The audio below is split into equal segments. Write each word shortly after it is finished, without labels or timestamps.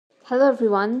Hello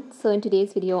everyone, so in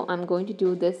today's video I'm going to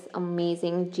do this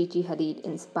amazing Gigi Hadid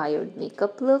inspired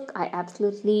makeup look. I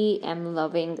absolutely am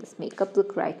loving this makeup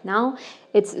look right now.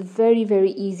 It's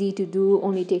very easy to do,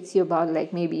 only takes you about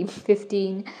like maybe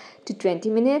 15 to 20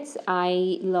 minutes.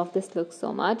 I love this look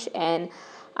so much and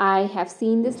I have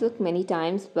seen this look many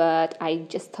times, but I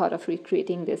just thought of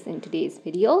recreating this in today's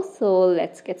video. So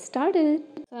let's get started.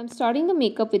 So I'm starting the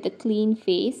makeup with a clean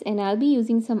face and I'll be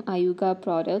using some Ayuga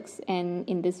products and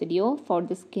in this video for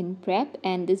the skin prep,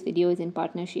 and this video is in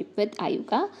partnership with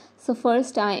Ayuga. So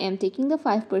first I am taking the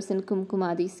 5%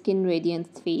 Kumkumadi Skin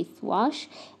Radiance Face Wash,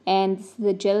 and this is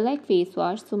a gel-like face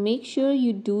wash. So make sure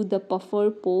you do the puffer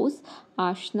pose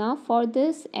asana for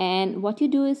this, and what you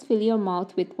do is fill your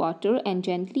mouth with water and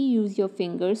gently use your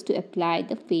fingers to apply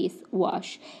the face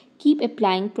wash. Keep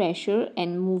applying pressure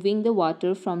and moving the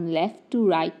water from left to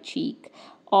right cheek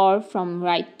or from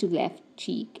right to left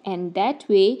cheek, and that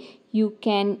way you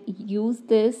can use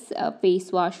this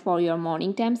face wash for your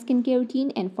morning time skincare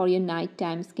routine and for your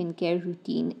nighttime skincare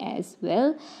routine as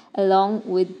well, along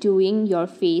with doing your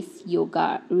face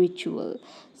yoga ritual.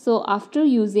 So after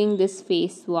using this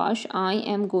face wash, I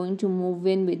am going to move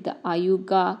in with the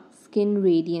Ayuga Skin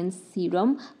Radiance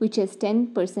Serum, which has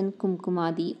 10%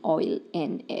 Kumkumadi oil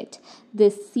in it.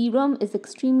 This serum is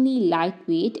extremely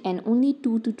lightweight and only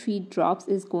 2 to 3 drops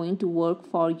is going to work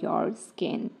for your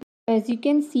skin. As you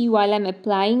can see, while I'm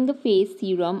applying the face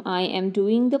serum, I am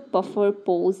doing the puffer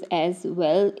pose as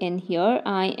well. In here,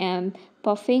 I am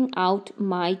puffing out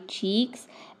my cheeks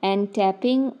and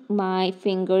tapping my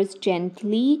fingers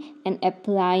gently and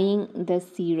applying the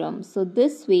serum. So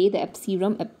this way the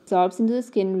serum absorbs into the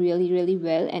skin really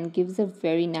well and gives a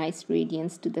very nice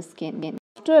radiance to the skin.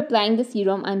 After applying the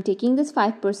serum, I'm taking this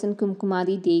 5%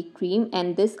 Kumkumadi Day Cream,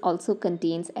 and this also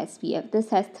contains SPF. This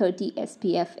has 30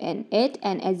 SPF in it,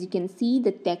 and as you can see,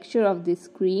 the texture of this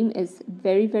cream is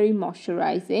very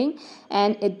moisturizing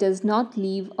and it does not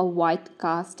leave a white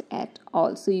cast at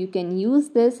all. So you can use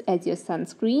this as your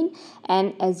sunscreen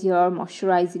and as your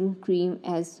moisturizing cream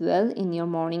as well in your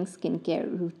morning skincare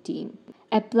routine.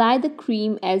 Apply the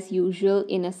cream as usual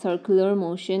in a circular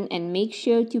motion and make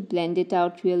sure to blend it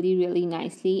out really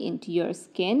nicely into your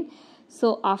skin.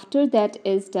 So after that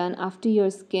is done, after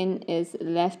your skin is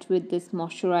left with this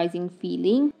moisturizing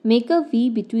feeling, make a V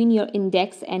between your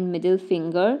index and middle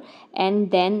finger and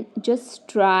then just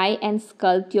try and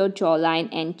sculpt your jawline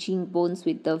and cheekbones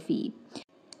with the V.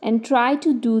 And try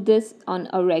to do this on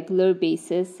a regular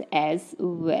basis as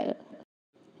well.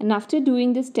 And after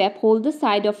doing this step, hold the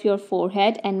side of your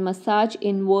forehead and massage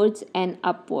inwards and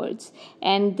upwards.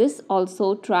 And this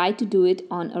also try to do it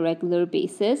on a regular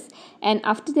basis. And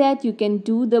after that, you can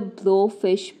do the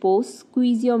blowfish pose.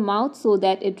 Squeeze your mouth so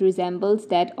that it resembles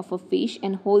that of a fish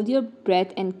and hold your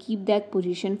breath and keep that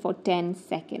position for 10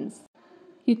 seconds.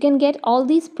 You can get all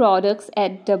these products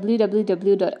at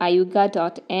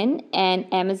www.ayuga.in and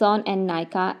Amazon and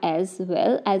Nykaa as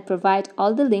well. I'll provide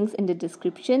all the links in the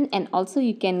description, and also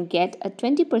you can get a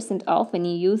 20% off when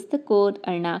you use the code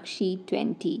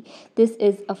ARNAKSHI20. This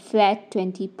is a flat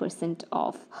 20%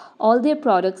 off. All their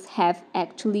products have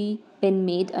actually been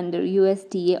made under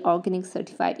USDA organic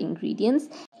certified ingredients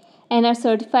and are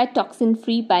certified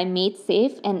toxin-free by Made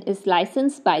Safe and is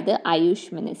licensed by the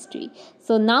Ayush Ministry.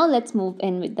 So now let's move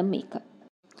in with the makeup.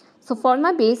 So for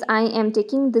my base, I am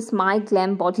taking this My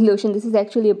Glam body lotion. This is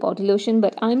actually a body lotion,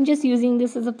 but I'm just using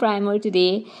this as a primer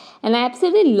today. And I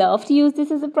absolutely love to use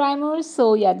this as a primer.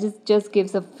 So yeah, this just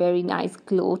gives a very nice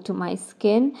glow to my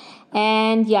skin.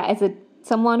 And yeah, as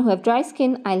someone who have dry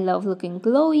skin, I love looking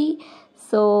glowy.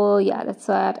 So yeah, that's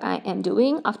what I am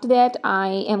doing. After that,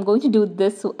 I am going to do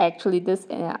this. So actually this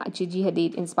Gigi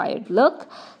Hadid inspired look.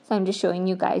 So I'm just showing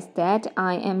you guys that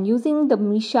I am using the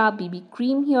Missha Bb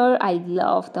Cream here. I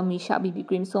love the Missha Bb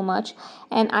Cream so much.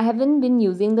 And I haven't been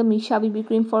using the Missha Bb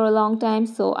Cream for a long time.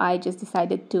 So I just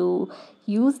decided to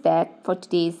use that for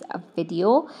today's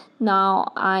video. Now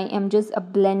I am just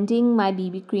blending my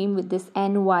BB cream with this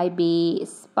NY Bay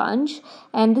sponge,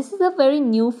 and this is a very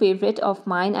new favorite of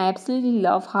mine. I absolutely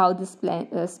love how this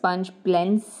sponge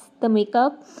blends the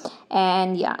makeup,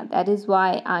 and yeah, that is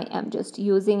why I am just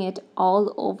using it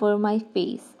all over my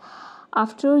face.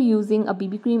 After using a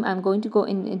BB cream, I'm going to go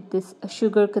in with this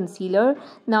sugar concealer.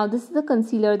 Now this is the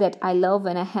concealer that I love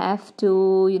when I have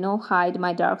to, hide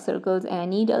my dark circles and I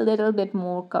need a little bit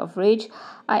more coverage.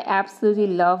 I absolutely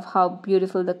love how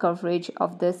beautiful the coverage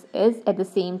of this is. At the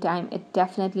same time, it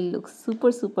definitely looks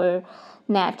super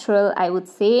natural, I would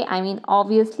say. I mean,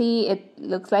 obviously it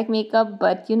looks like makeup,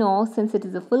 but since it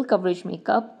is a full coverage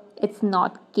makeup, it's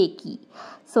not cakey.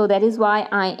 So that is why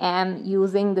I am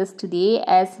using this today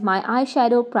as my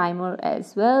eyeshadow primer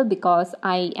as well, because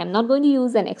I am not going to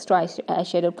use an extra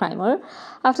eyeshadow primer.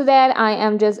 After that, I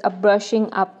am just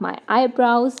brushing up my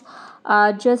eyebrows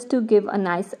just to give a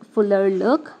nice fuller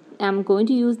look. I'm going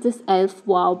to use this e.l.f.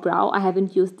 Wow Brow. I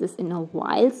haven't used this in a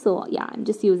while, so yeah, I'm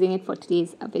just using it for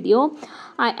today's video.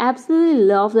 I absolutely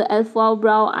love the e.l.f. Wow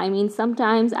Brow. I mean,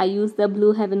 sometimes I use the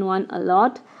Blue Heaven one a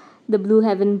lot, the Blue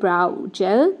Heaven Brow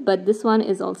Gel, but this one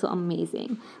is also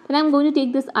amazing. Then I'm going to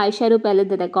take this eyeshadow palette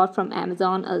that I got from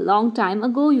Amazon a long time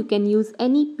ago. You can use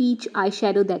any peach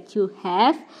eyeshadow that you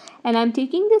have, and I'm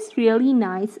taking this really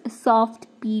nice soft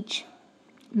peach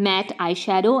matte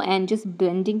eyeshadow and just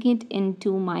blending it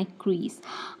into my crease.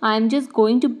 I'm just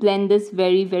going to blend this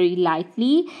very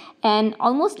lightly, and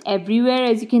almost everywhere,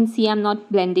 as you can see, I'm not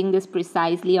blending this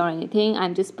precisely or anything.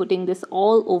 I'm just putting this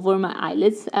all over my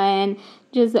eyelids and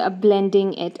just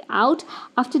blending it out.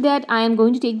 After that, I am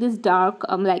going to take this dark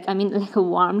like a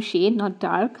warm shade, not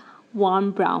dark,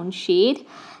 warm brown shade.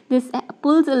 This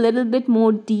pulls a little bit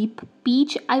more deep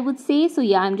peach, I would say. So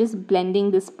yeah, I'm just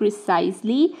blending this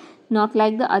precisely, not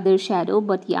like the other shadow,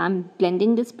 but yeah, I'm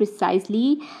blending this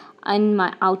precisely in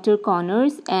my outer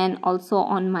corners and also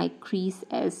on my crease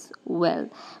as well.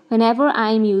 Whenever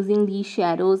I'm using these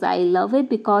shadows, I love it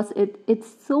because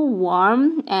it's so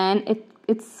warm and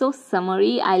it's so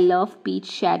summery. I love peach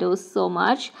shadows so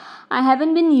much. I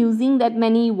haven't been using that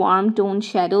many warm tone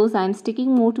shadows. I'm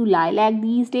sticking more to lilac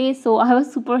these days, so I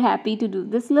was super happy to do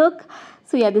this look.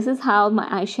 So yeah, this is how my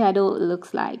eyeshadow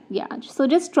looks like. Yeah, so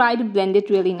just try to blend it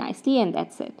really nicely, and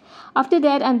that's it. After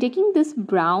that, I'm taking this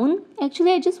brown.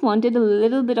 Actually, I just wanted a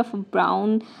little bit of a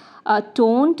brown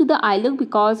tone to the eye look,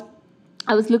 because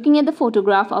I was looking at the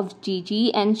photograph of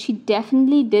Gigi and she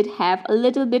definitely did have a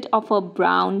little bit of a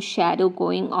brown shadow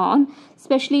going on,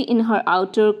 especially in her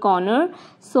outer corner.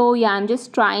 So yeah, I'm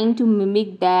just trying to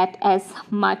mimic that as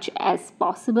much as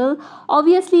possible.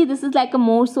 Obviously, this is like a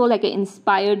more so like an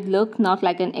inspired look, not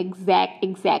like an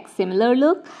exact similar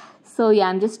look. So yeah,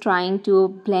 I'm just trying to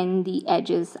blend the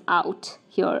edges out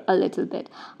here a little bit.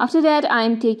 After that,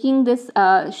 I'm taking this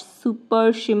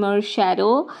super shimmer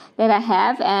shadow that I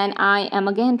have, and I am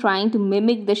again trying to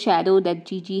mimic the shadow that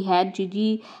Gigi had.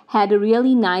 Gigi had a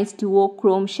really nice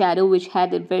duochrome shadow which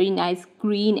had a very nice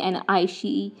green and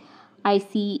icy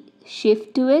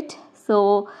shift to it.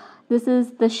 So this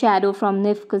is the shadow from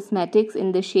Niv Cosmetics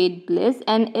in the shade Bliss,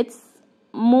 and it's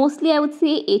mostly, I would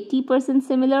say, 80%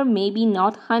 similar, maybe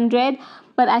not 100,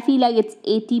 but I feel like it's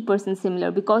 80%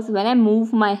 similar, because when I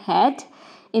move my head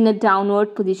in a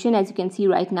downward position, as you can see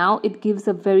right now, it gives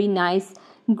a very nice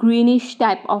greenish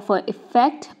type of a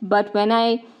effect, but when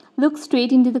I look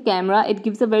straight into the camera, it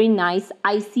gives a very nice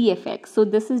icy effect. So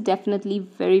this is definitely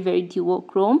very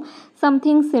duochrome,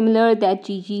 something similar that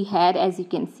Gigi had, as you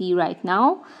can see right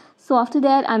now. So after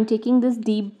that, I'm taking this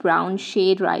deep brown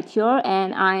shade right here,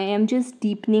 and I am just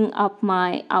deepening up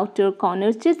my outer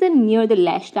corners, just near the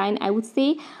lash line, I would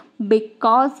say,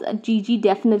 because Gigi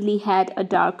definitely had a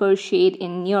darker shade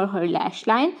in near her lash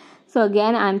line. So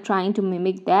again, I'm trying to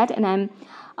mimic that, and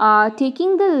I'm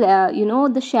taking the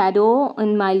the shadow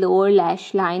in my lower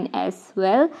lash line as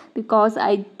well, because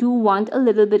I do want a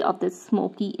little bit of this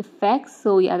smoky effect.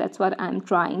 So yeah, that's what I'm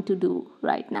trying to do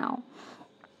right now.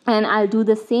 And I'll do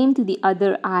the same to the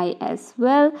other eye as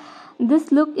well.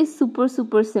 This look is super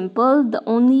simple. The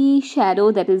only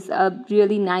shadow that is a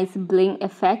really nice bling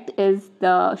effect is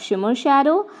the shimmer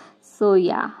shadow. So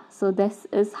yeah, so this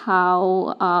is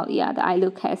how the eye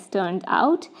look has turned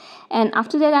out. And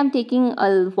after that, I'm taking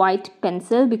a white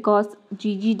pencil, because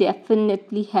Gigi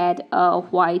definitely had a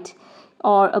white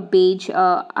or a beige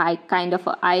eye kind of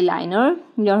eyeliner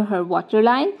near her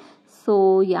waterline.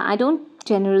 So yeah, I don't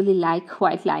generally like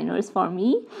white liners for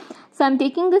me. So I'm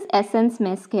taking this Essence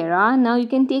mascara. Now you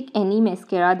can take any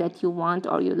mascara that you want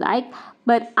or you like,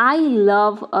 but I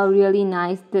love a really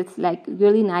nice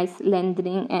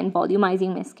lengthening and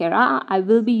volumizing mascara. I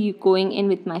will be going in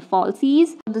with my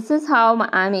Falsies. This is how my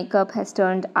eye makeup has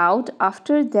turned out.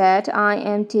 After that, I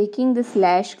am taking this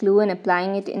lash glue and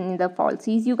applying it in the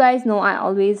Falsies. You guys know I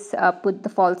always put the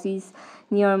Falsies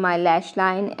near my lash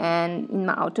line and in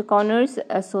my outer corners,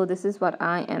 so this is what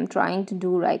I am trying to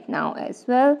do right now as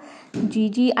well.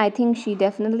 Gigi, I think she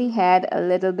definitely had a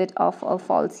little bit of a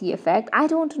falsie effect. I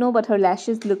don't know, but her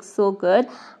lashes look so good.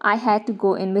 I had to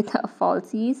go in with her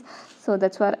falsies, so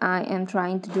that's what I am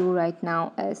trying to do right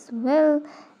now as well.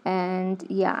 And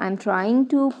yeah, I'm trying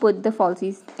to put the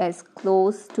falsies as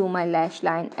close to my lash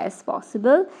line as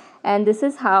possible, and this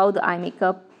is how the eye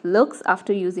makeup looks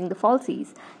after using the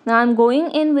Falsies. Now I'm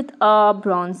going in with a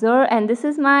bronzer, and this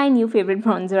is my new favorite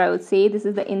bronzer, I would say. This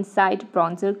is the Insight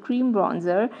Bronzer Cream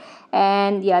Bronzer,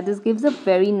 and yeah, this gives a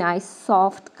very nice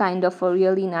soft kind of a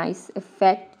really nice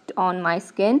effect on my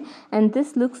skin, and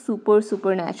this looks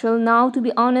super natural. Now, to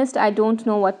be honest, I don't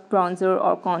know what bronzer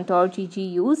or contour Gigi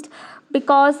used,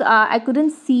 because I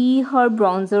couldn't see her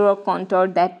bronzer or contour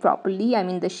that properly, I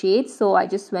mean the shades, so I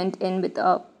just went in with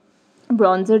a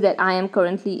bronzer that I am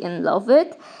currently in love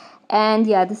with. And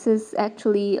yeah, this is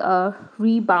actually a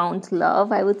rebound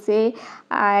love, I would say.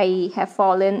 I have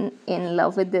fallen in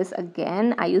love with this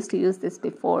again. I used to use this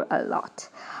before a lot.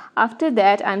 After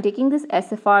that, I'm taking this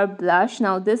SFR blush.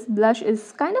 Now this blush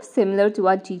is kind of similar to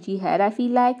what Gigi had, I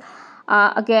feel like.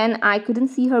 Again, I couldn't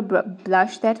see her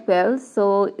blush that well,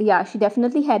 so yeah, she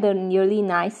definitely had a really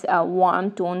nice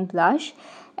warm tone blush,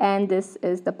 and this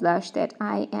is the blush that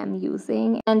I am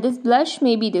using. And this blush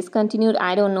may be discontinued,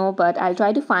 I don't know, but I'll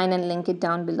try to find and link it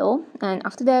down below. And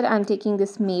after that, I'm taking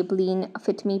this Maybelline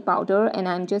Fit Me powder, and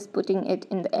I'm just putting it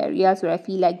in the areas where I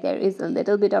feel like there is a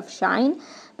little bit of shine,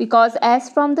 because as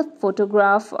from the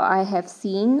photograph I have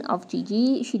seen of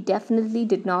Gigi, she definitely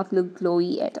did not look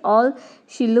glowy at all.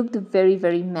 She looked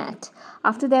very matte.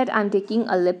 After that, I'm taking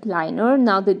a lip liner.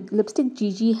 Now the lipstick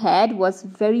Gigi had was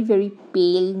very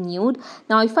pale nude.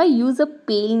 Now if I use a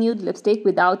pale nude lipstick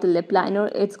without the lip liner,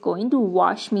 it's going to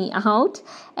wash me out,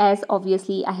 as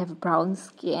obviously I have brown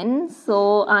skin,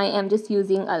 so I am just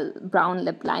using a brown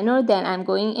lip liner. Then I'm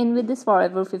going in with this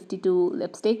Forever 52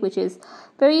 lipstick, which is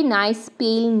very nice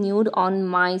pale nude on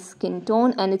my skin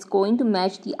tone, and it's going to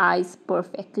match the eyes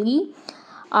perfectly.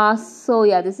 So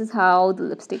yeah, this is how the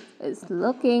lipstick is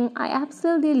looking. I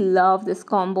absolutely love this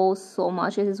combo so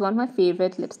much. It is one of my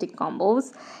favorite lipstick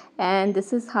combos, and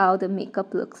this is how the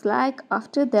makeup looks like.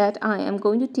 After that, I am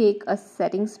going to take a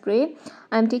setting spray.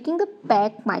 I'm taking the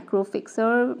PAC Micro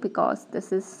Fixer because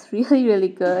this is really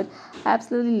good. I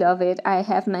absolutely love it. I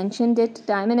have mentioned it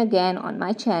time and again on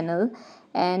my channel.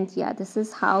 And yeah, this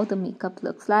is how the makeup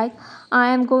looks like.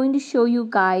 I am going to show you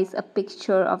guys a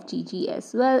picture of Gigi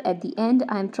as well at the end.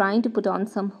 I'm trying to put on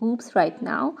some hoops right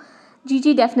now.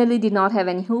 Gigi definitely did not have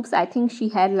any hoops. I think she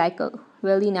had like a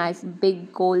really nice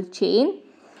big gold chain.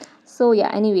 So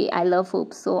yeah, anyway, I love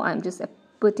hoops, so I'm just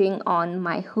putting on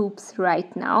my hoops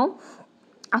right now.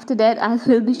 After that, I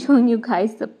will be showing you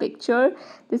guys the picture.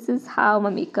 This is how my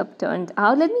makeup turned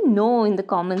out. Let me know in the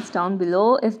comments down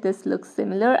below if this looks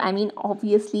similar. I mean,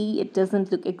 obviously it doesn't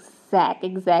look exact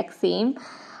same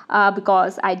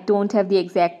because I don't have the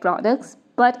exact products,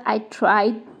 but I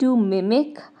tried to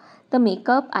mimic the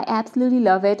makeup. I absolutely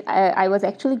love it. I was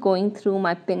actually going through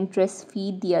my Pinterest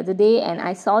feed the other day, and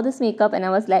I saw this makeup and I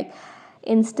was like,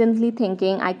 instantly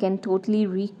thinking I can totally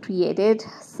recreate it.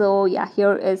 So yeah,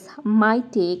 here is my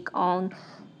take on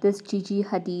this Gigi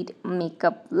Hadid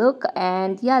makeup look.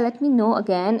 And yeah, let me know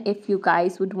again if you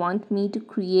guys would want me to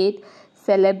create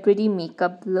celebrity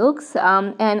makeup looks,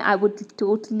 and I would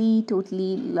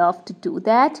totally love to do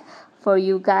that for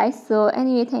you guys. So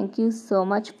anyway, thank you so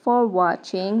much for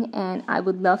watching, and I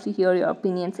would love to hear your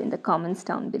opinions in the comments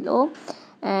down below.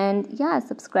 And yeah,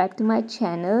 subscribe to my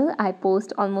channel. I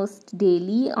post almost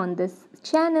daily on this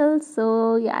channel.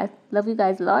 So yeah, I love you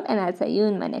guys a lot, and I'll see you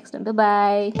in my next one.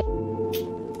 Bye bye.